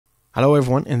Hello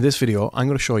everyone, in this video I'm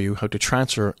going to show you how to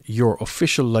transfer your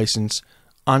official license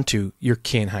onto your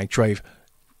Kinhank Drive,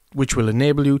 which will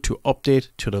enable you to update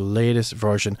to the latest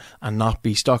version and not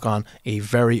be stuck on a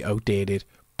very outdated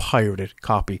pirated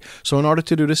copy. So in order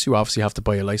to do this, you obviously have to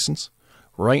buy a license.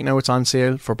 Right now it's on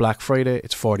sale for Black Friday.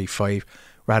 It's $45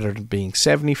 rather than being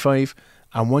 $75,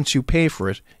 and once you pay for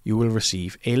it you will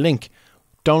receive a link.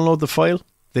 Download the file.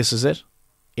 This is it.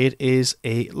 It is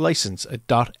a license, a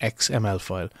 .xml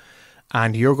file,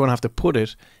 and you're going to have to put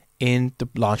it in the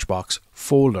Launchbox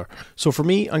folder. So for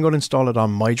me, I'm going to install it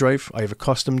on my drive. I have a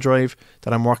custom drive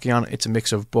that I'm working on. It's a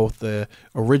mix of both the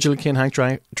original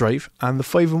Kinhank drive and the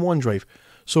 5-in-1 drive.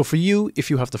 So for you, if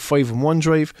you have the 5-in-1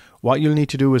 drive, what you'll need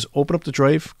to do is open up the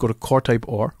drive, go to core type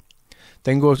OR,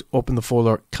 then go to open the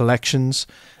folder collections,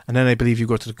 and then I believe you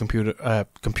go to the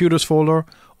computers folder,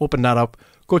 open that up,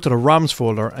 go to the ROMs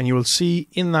folder, and you will see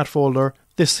in that folder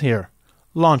this here,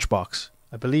 Launchbox.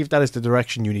 I believe that is the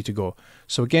direction you need to go.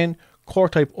 So again, core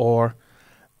type OR,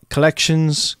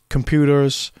 collections,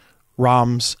 computers,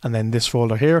 ROMs, and then this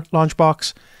folder here,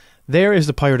 Launchbox. There is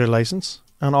the pirated license,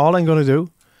 and all I'm going to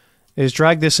do is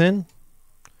drag this in,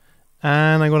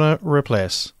 and I'm going to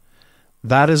replace.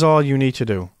 That is all you need to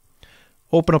do.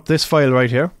 Open up this file right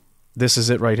here. This is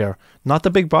it right here. Not the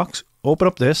big box. Open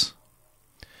up this,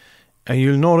 and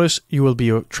you'll notice you will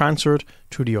be transferred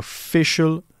to the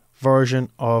official version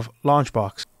of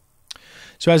Launchbox.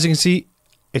 So as you can see,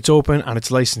 it's open and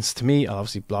it's licensed to me. I'll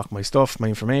obviously block my stuff, my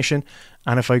information,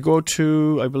 and if I go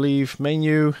to, I believe,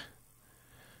 menu,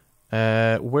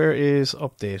 where is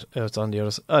update? It's on the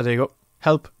other side. Oh, there you go.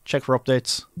 Help, check for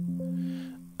updates,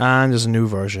 and there's a new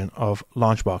version of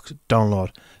Launchbox.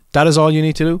 Download. That is all you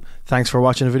need to do. Thanks for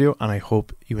watching the video, and I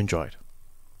hope you enjoyed.